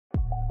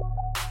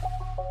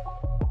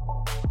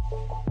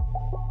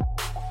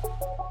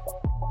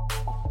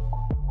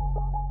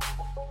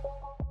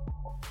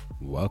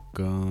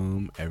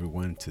Welcome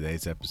everyone to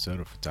today's episode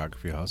of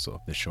Photography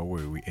Hustle, the show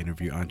where we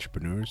interview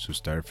entrepreneurs who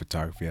started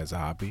photography as a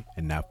hobby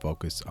and now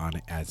focus on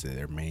it as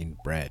their main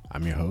bread.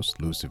 I'm your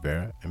host, Luis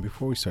Rivera, and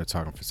before we start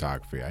talking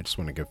photography, I just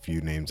want to get a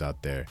few names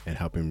out there and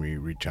helping me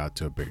reach out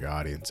to a bigger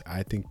audience.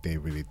 I think they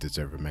really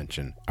deserve a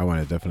mention. I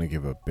want to definitely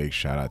give a big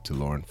shout out to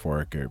Lauren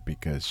Foraker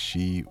because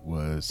she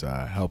was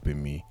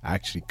helping me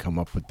actually come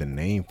up with the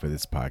name for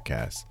this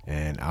podcast,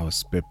 and I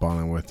was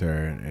spitballing with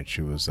her and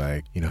she was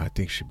like, I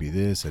think it should be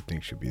this, I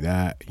think it should be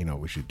that,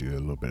 we should do a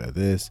little bit of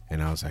this.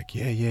 And I was like,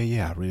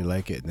 yeah, I really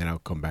like it. And then I'll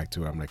come back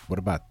to it. I'm like, what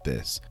about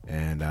this?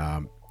 And,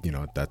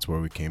 that's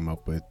where we came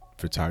up with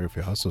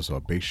Photography Hustle. So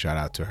a big shout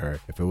out to her.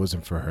 If it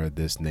wasn't for her,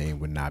 this name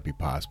would not be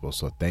possible.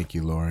 So thank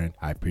you, Lauren.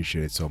 I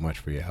appreciate it so much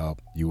for your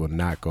help. You will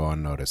not go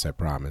unnoticed, I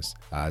promise.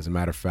 As a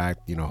matter of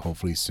fact,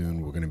 hopefully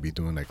soon we're going to be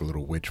doing like a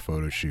little witch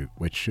photo shoot,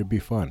 which should be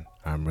fun.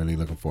 I'm really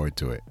looking forward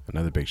to it.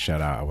 Another big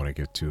shout out I want to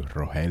give to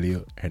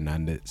Rogelio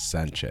Hernandez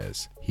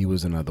Sanchez. He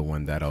was another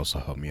one that also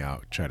helped me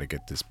out, try to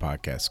get this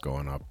podcast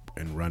going up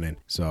and running.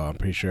 So I'm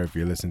pretty sure if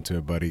you're listening to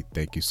it, buddy,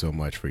 thank you so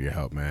much for your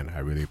help, man.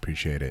 I really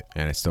appreciate it.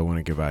 And I still want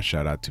to give a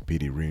shout out to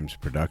PD Reams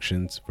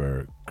Productions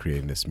for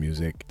creating this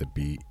music. The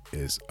beat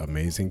is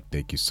amazing.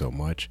 Thank you so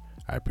much.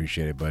 I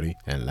appreciate it, buddy.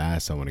 And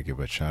last, I want to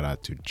give a shout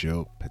out to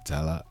Jill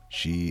Patella.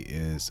 She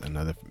is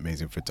another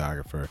amazing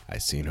photographer.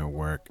 I've seen her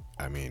work.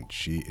 I mean,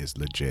 she is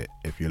legit.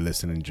 If you're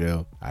listening,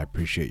 Jill, I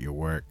appreciate your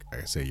work.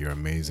 Like I say, you're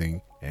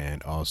amazing.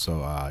 And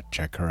also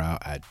check her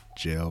out at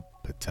Jill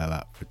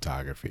Patella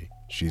Photography.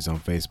 She's on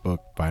Facebook.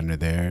 Find her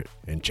there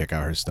and check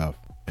out her stuff.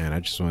 And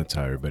I just want to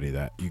tell everybody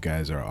that you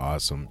guys are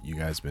awesome. You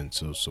guys been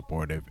so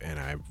supportive, and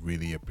I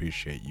really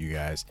appreciate you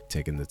guys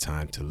taking the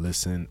time to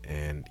listen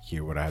and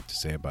hear what I have to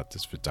say about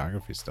this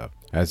photography stuff.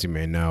 As you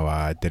may know,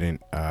 I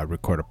didn't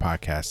record a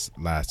podcast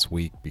last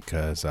week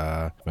because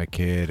my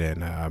kid and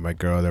my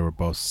girl, they were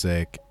both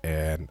sick,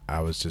 and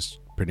I was just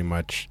pretty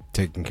much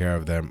taking care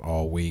of them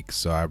all week,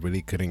 so I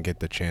really couldn't get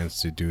the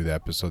chance to do the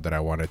episode that I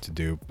wanted to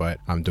do, but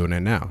I'm doing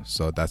it now,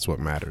 so that's what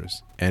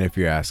matters. And if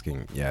you're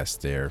asking, yes,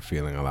 they're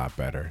feeling a lot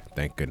better,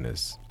 thank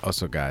goodness.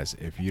 Also, guys,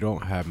 if you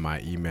don't have my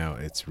email,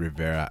 it's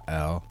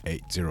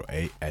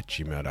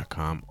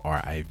riveraL808@gmail.com,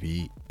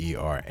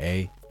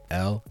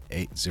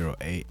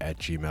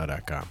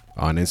 RIVERAL808@gmail.com.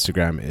 On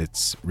Instagram,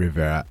 it's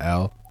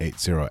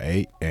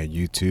RiveraL808, and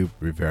YouTube,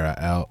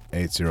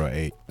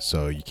 RiveraL808,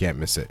 so you can't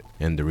miss it.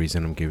 And the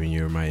reason I'm giving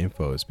you my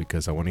info is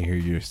because I want to hear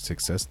your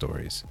success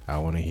stories. I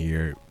want to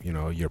hear,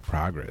 your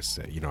progress.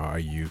 Are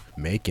you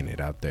making it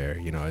out there?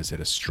 Is it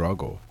a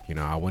struggle?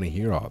 I want to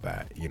hear all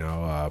that.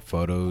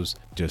 Photos,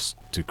 just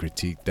to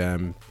critique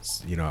them.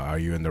 Are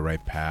you in the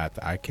right path?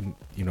 I can,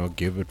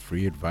 give it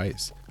free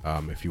advice.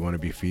 If you want to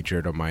be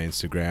featured on my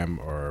Instagram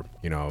or,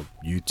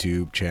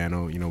 YouTube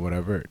channel,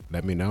 whatever,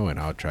 let me know and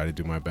I'll try to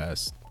do my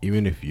best.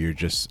 Even if you're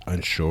just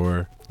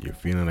unsure, you're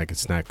feeling like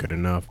it's not good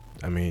enough,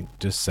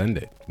 just send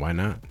it. Why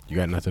not? You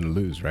got nothing to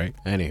lose, right?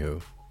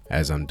 Anywho,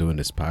 as I'm doing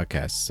this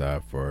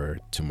podcast for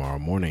tomorrow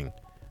morning,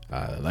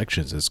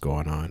 elections is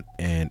going on,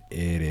 and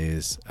it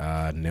is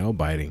nail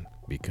biting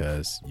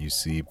because you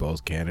see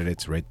both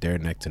candidates right there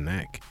neck to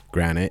neck.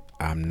 Granted,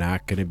 I'm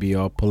not going to be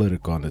all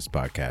political on this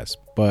podcast,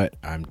 but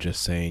I'm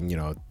just saying,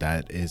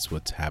 that is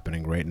what's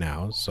happening right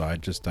now. So I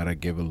just thought I'd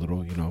give a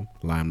little,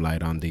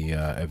 limelight on the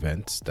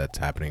events that's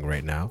happening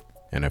right now.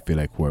 And I feel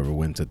like whoever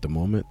wins at the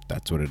moment,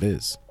 that's what it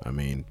is.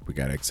 We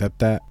got to accept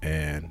that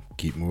and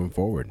keep moving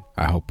forward.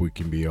 I hope we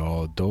can be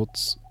all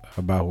adults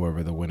about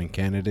whoever the winning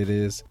candidate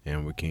is,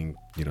 and we can,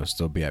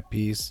 still be at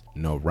peace.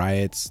 No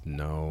riots,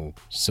 no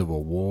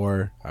civil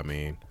war.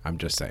 I'm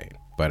just saying.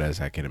 But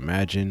as I can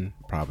imagine,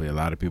 probably a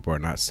lot of people are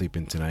not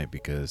sleeping tonight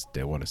because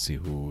they want to see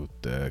who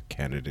the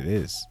candidate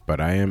is.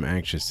 But I am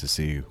anxious to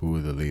see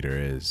who the leader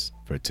is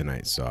for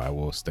tonight, so I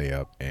will stay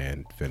up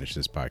and finish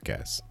this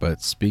podcast.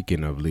 But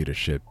speaking of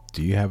leadership,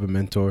 do you have a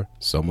mentor?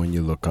 Someone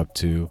you look up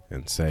to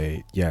and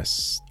say,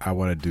 yes, I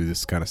want to do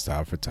this kind of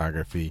style of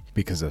photography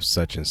because of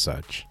such and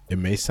such. It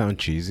may sound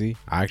cheesy.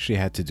 I actually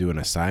had to do an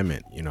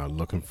assignment,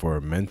 looking for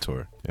a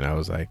mentor. And I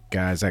was like,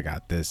 guys, I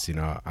got this.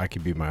 I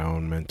can be my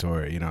own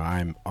mentor.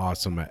 I'm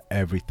awesome at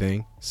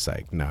everything.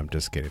 Psych. No, I'm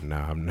just kidding. No,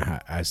 I'm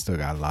not. I still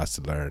got lots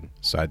to learn.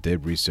 So I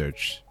did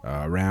research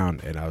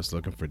around, and I was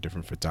looking for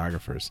different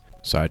photographers.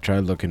 So I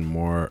tried looking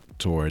more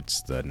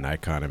towards the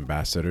Nikon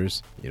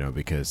ambassadors,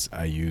 because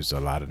I use a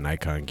lot of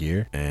Nikon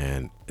gear.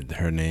 And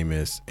her name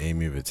is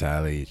Amy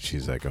Vitale.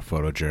 She's like a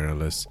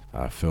photojournalist,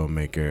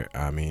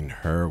 filmmaker.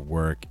 Her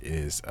work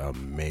is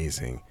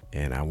amazing.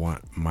 And I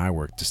want my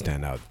work to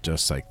stand out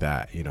just like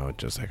that,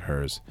 just like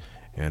hers.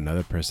 And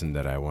another person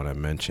that I want to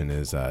mention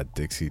is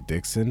Dixie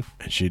Dixon,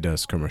 and she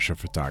does commercial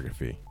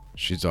photography.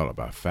 She's all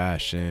about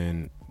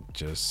fashion.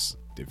 Just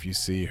if you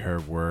see her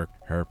work,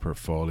 her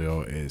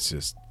portfolio is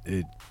just,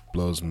 it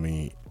blows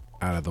me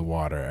out of the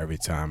water every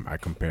time I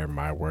compare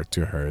my work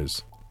to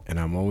hers. And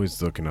I'm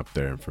always looking up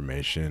their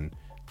information,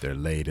 their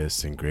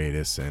latest and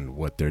greatest, and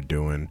what they're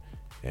doing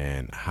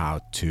and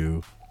how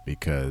to.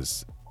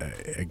 because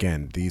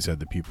again, these are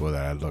the people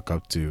that I look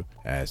up to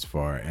as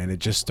far, and it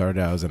just started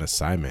out as an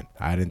assignment.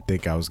 I didn't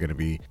think I was going to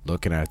be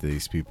looking after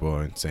these people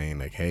and saying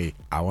like, hey,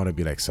 I want to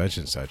be like such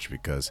and such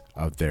because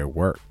of their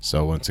work.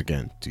 So once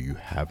again, do you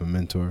have a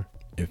mentor?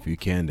 If you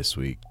can this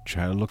week,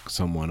 try to look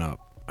someone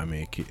up. I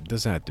mean, it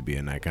doesn't have to be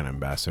a Nikon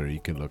ambassador.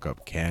 You can look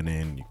up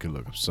Canon, you can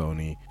look up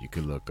Sony, you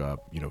can look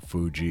up,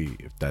 Fuji,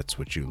 if that's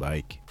what you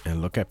like,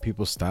 and look at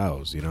people's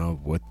styles.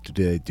 What do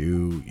they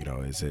do?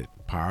 Is it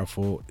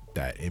powerful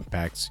that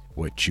impacts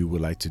what you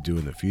would like to do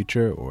in the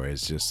future, or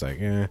it's just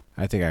like,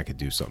 I think I could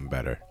do something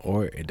better?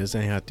 Or it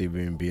doesn't have to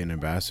even be an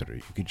ambassador.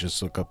 You could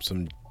just look up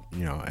some,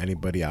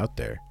 anybody out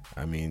there.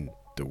 I mean,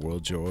 the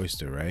world's your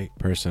oyster, right?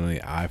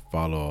 Personally, I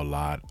follow a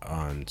lot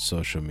on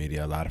social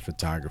media, a lot of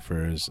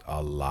photographers,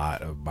 a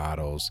lot of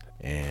models,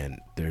 and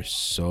there's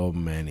so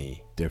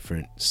many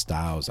different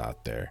styles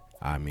out there.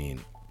 I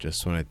mean,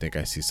 just when I think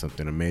I see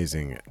something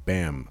amazing,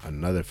 bam,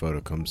 another photo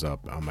comes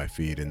up on my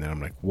feed, and then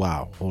I'm like,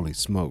 wow, holy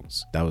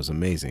smokes, that was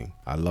amazing.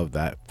 I love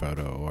that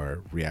photo,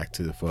 or react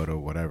to the photo,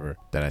 whatever.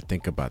 That I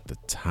think about the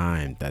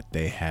time that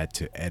they had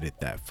to edit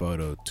that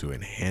photo to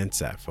enhance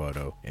that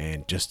photo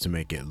and just to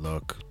make it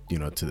look,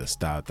 to the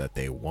style that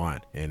they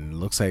want. And it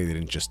looks like it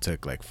didn't just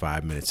took like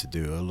 5 minutes to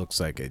do. It looks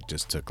like it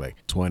just took like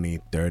 20,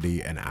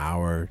 30, an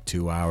hour,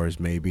 2 hours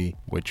maybe.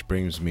 Which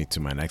brings me to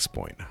my next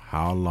point.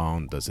 How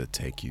long does it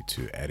take you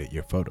to edit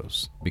your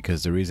photos?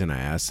 Because the reason I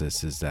ask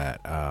this is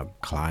that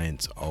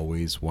clients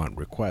always want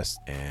requests,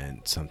 and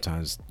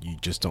sometimes you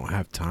just don't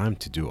have time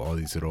to do all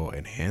these little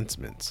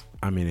enhancements.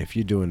 I mean, if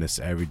you're doing this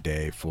every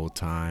day, full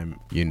time,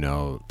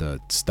 the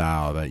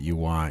style that you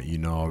want,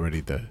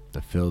 already the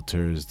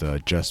filters, the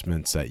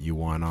adjustments that you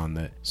want on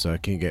it. So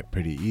it can get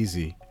pretty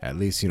easy, at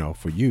least,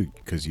 for you,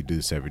 because you do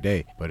this every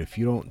day. But if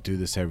you don't do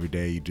this every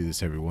day, you do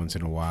this every once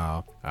in a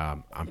while,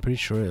 I'm pretty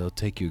sure it'll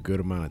take you a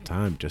good amount of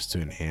time just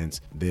to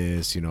enhance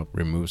this,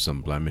 remove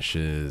some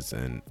blemishes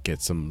and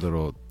get some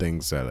little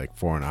things that like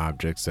foreign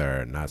objects that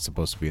are not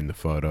supposed to be in the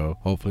photo.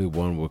 Hopefully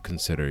one will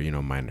consider,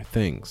 minor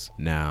things.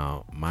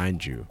 Now,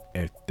 mind you,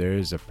 if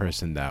there's a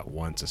person that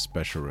wants a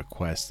special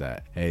request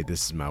that, hey,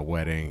 this is my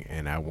wedding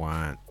and I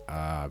want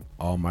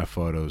all my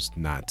photos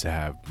not to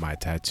have my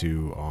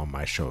tattoo on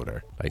my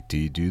shoulder. Like, do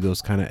you do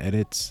those kind of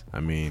edits? I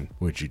mean,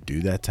 would you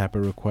do that type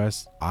of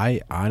request?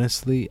 I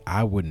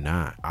would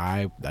not.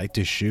 I like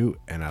to shoot,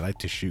 and I like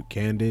to shoot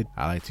candid.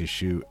 I like to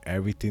shoot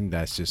everything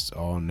that's just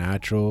all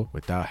natural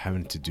without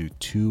having to do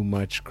too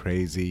much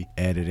crazy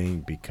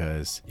editing,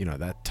 because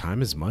that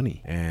time is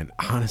money, and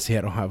honestly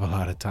I don't have a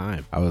lot of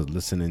time. I was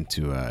listening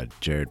to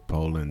Jared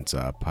Poland's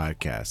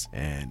podcast,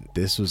 and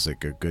this was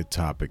like a good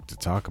topic to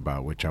talk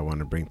about, which I want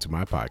to bring to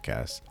my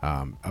podcast,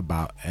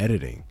 about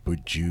editing.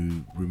 Would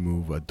you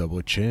remove a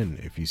double chin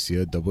if you see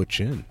a double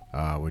chin?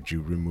 Would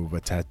you remove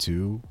a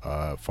tattoo,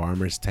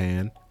 farmer's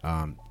tan,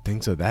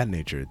 things of that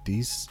nature?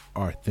 These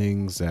are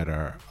things that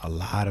are a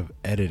lot of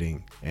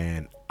editing,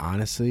 and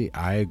honestly,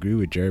 I agree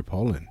with Jared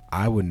Poland.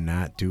 I would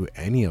not do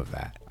any of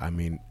that. I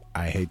mean,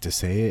 I hate to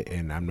say it,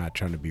 and I'm not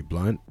trying to be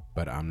blunt,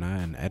 but I'm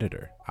not an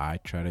editor. I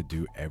try to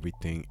do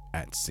everything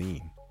at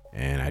scene,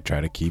 and I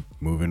try to keep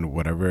moving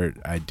whatever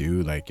I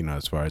do, like,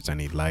 as far as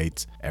any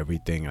lights,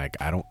 everything. Like,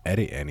 I don't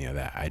edit any of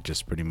that. I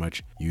just pretty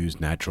much use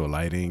natural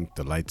lighting,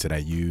 the lights that I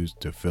use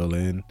to fill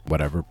in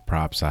whatever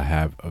props I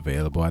have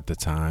available at the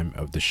time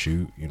of the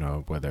shoot,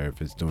 whether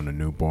if it's doing a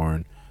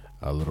newborn,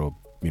 a little,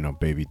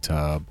 baby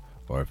tub,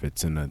 or if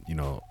it's in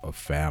a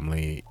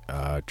family,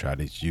 try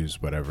to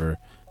use whatever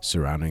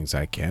surroundings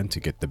I can to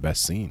get the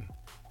best scene.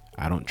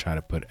 I don't try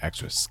to put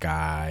extra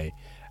sky.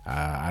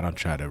 I don't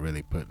try to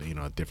really put,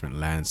 a different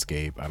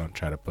landscape. I don't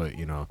try to put,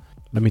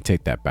 let me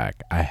take that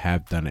back. I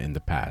have done it in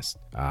the past.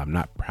 I'm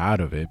not proud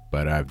of it,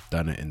 but I've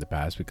done it in the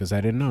past because I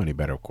didn't know any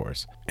better, of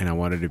course. And I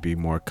wanted to be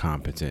more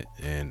competent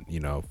in,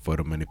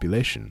 photo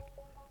manipulation.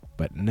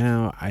 But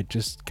now I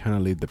just kind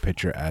of leave the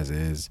picture as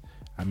is.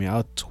 I mean,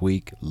 I'll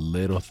tweak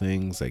little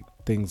things, like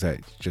things that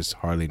just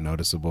hardly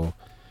noticeable.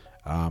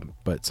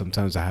 But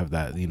sometimes I have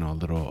that,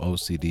 little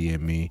OCD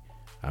in me.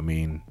 I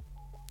mean,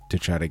 to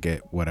try to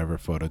get whatever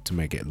photo to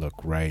make it look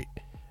right,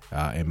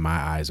 in my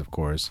eyes, of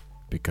course,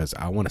 because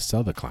I want to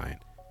sell the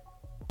client.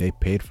 They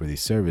paid for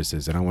these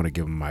services, and I want to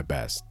give them my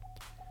best.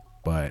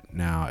 But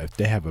now, if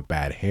they have a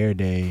bad hair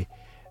day,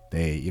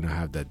 they,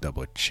 have that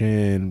double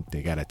chin,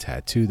 they got a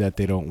tattoo that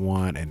they don't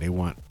want, and they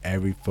want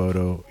every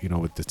photo,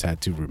 with the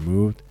tattoo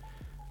removed,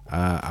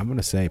 I'm going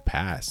to say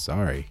pass,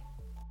 sorry.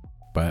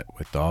 But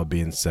with all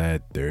being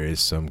said, there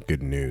is some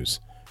good news.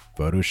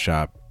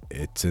 Photoshop,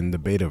 it's in the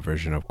beta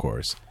version, of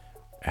course.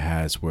 It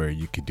has where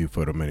you could do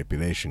photo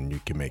manipulation.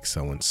 You can make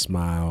someone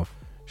smile,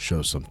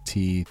 show some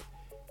teeth.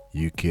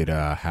 You could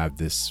have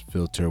this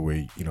filter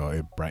where,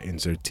 it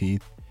brightens their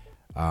teeth.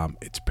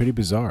 It's pretty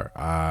bizarre.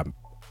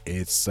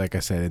 It's like I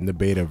said, in the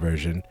beta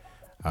version,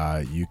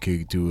 you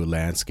could do a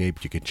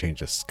landscape. You could change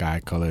the sky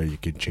color. You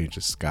can change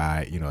the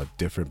sky,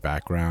 different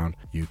background.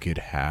 You could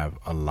have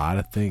a lot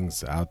of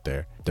things out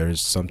there. There's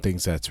some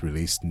things that's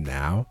released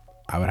now.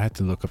 I would have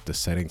to look up the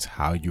settings,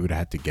 how you would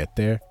have to get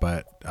there,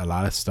 but a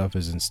lot of stuff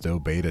is in still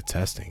beta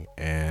testing.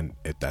 And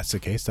if that's the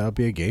case, that'll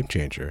be a game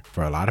changer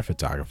for a lot of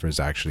photographers.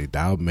 Actually,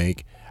 that'll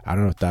make, I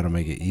don't know if that'll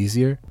make it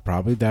easier.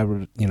 Probably that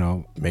would,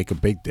 make a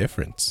big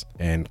difference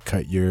and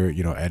cut your,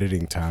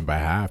 editing time by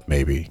half,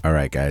 maybe. All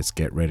right, guys,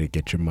 get ready,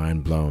 get your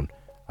mind blown.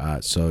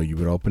 So you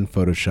would open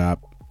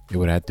Photoshop. It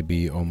would have to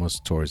be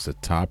almost towards the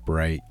top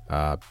right,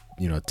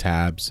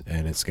 tabs,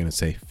 and it's going to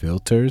say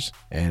filters.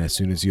 And as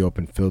soon as you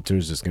open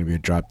filters, there's going to be a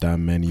drop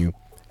down menu,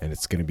 and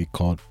it's going to be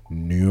called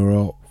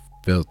neural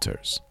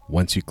filters.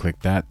 Once you click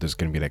that, there's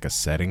going to be like a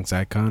settings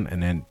icon,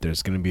 and then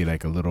there's going to be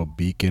like a little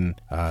beacon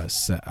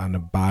set on the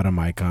bottom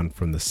icon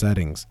from the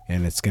settings,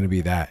 and it's going to be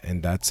that,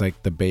 and that's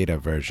like the beta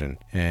version,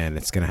 and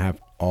it's going to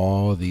have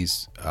all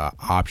these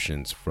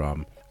options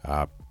from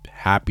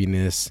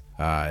happiness.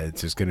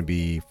 It's just going to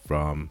be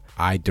from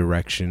eye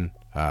direction.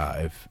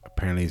 If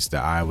apparently it's the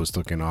eye was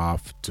looking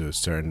off to a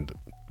certain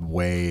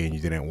way and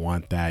you didn't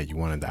want that, you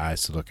wanted the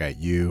eyes to look at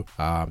you.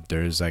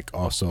 There's like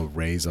also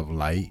rays of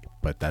light,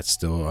 but that's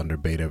still under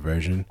beta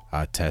version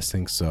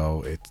testing.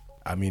 So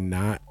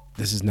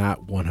this is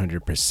not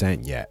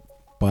 100% yet,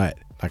 but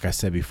like I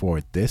said before,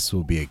 this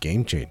will be a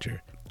game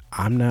changer.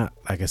 I'm no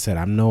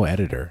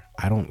editor.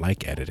 I don't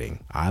like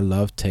editing. I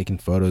love taking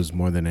photos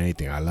more than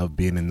anything. I love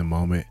being in the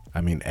moment.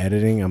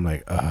 Editing, I'm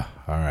like, all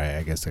right,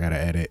 I guess I gotta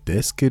edit.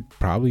 This could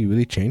probably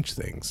really change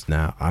things.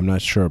 Now, I'm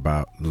not sure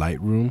about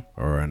Lightroom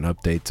or an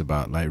updates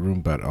about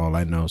Lightroom, but all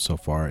I know so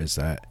far is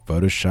that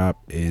Photoshop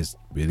is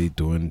really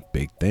doing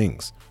big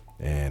things.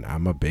 And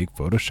I'm a big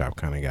Photoshop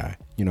kind of guy.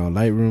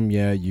 Lightroom,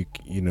 yeah, you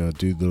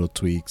do little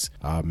tweaks,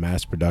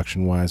 mass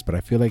production wise, but I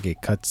feel like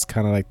it cuts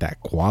kind of like that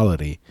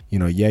quality.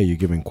 Yeah, you're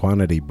giving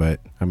quantity, but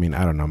I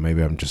don't know,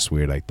 maybe I'm just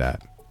weird like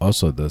that.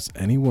 Also, does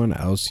anyone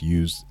else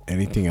use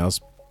anything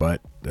else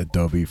but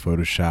Adobe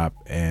Photoshop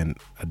and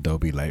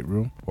Adobe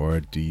Lightroom? Or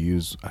do you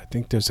use, I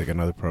think there's like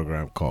another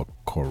program called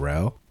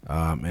Corel,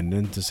 and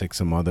then just like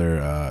some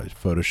other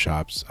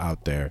Photoshops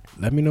out there.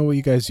 Let me know what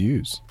you guys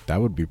use. That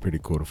would be pretty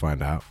cool to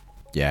find out.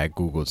 Yeah, I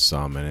googled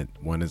some, and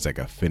one is like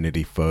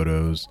Affinity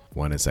Photos,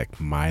 one is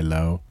like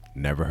Milo.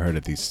 Never heard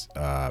of these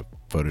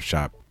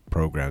Photoshop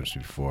programs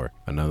before.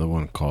 Another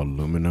one called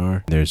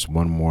Luminar. There's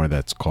one more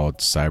that's called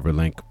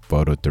Cyberlink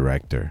Photo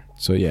Director.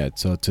 So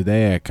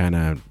today I kind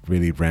of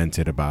really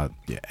ranted about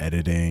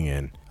editing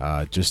and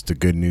just the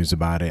good news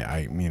about it.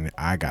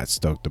 I got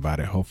stoked about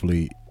it.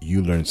 Hopefully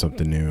you learned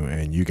something new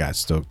and you got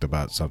stoked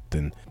about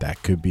something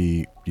that could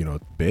be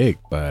big.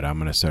 But I'm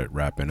gonna start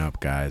wrapping up,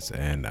 guys,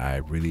 and I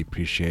really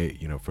appreciate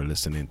for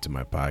listening to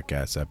my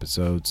podcast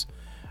episodes.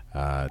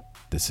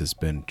 This has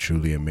been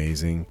truly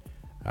amazing.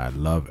 I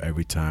love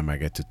every time I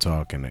get to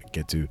talk and I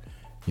get to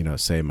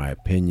say my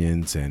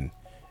opinions, and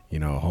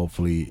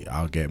hopefully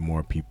I'll get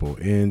more people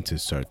in to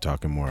start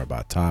talking more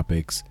about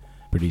topics.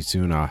 Pretty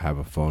soon I'll have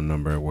a phone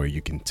number where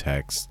you can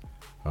text,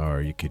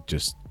 or you could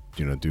just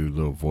do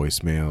little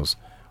voicemails,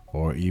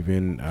 or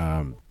even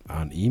on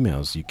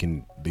emails you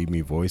can leave me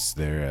voice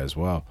there as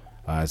well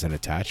as an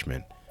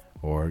attachment,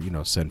 or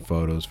send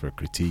photos for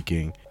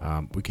critiquing.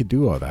 We could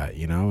do all that,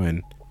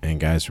 and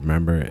guys,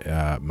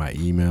 remember, my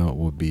email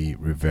will be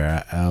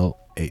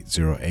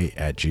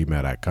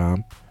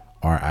riveral808@gmail.com,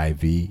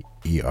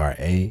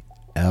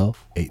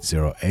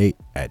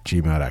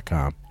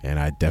 riveral808@gmail.com. And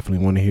I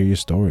definitely want to hear your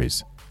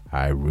stories.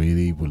 I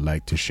really would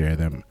like to share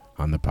them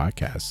on the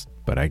podcast,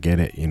 but I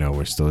get it.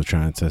 We're still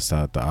trying to test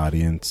out the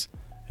audience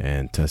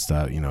and test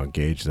out,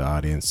 gauge the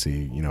audience,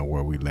 see,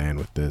 where we land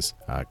with this.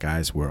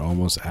 Guys, we're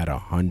almost at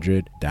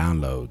 100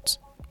 downloads,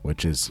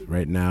 which is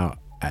right now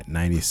at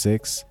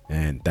 96,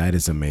 and that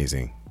is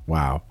amazing.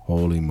 Wow,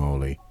 holy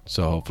moly.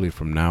 So hopefully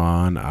from now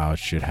on I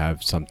should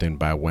have something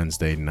by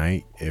Wednesday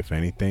night, if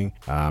anything.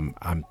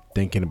 I'm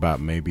thinking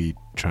about maybe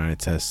trying to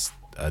test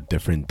a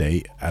different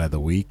date out of the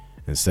week.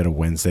 Instead of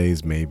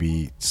Wednesdays,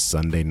 maybe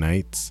Sunday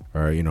nights,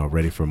 or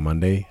ready for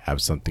Monday,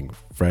 have something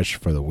fresh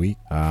for the week.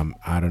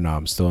 I don't know,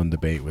 I'm still in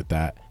debate with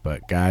that.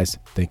 But guys,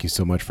 thank you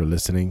so much for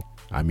listening.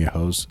 I'm your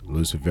host,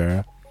 Luz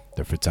Rivera,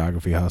 the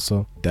Photography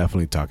Hustle,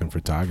 definitely talking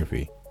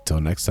photography. Till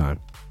next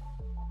time.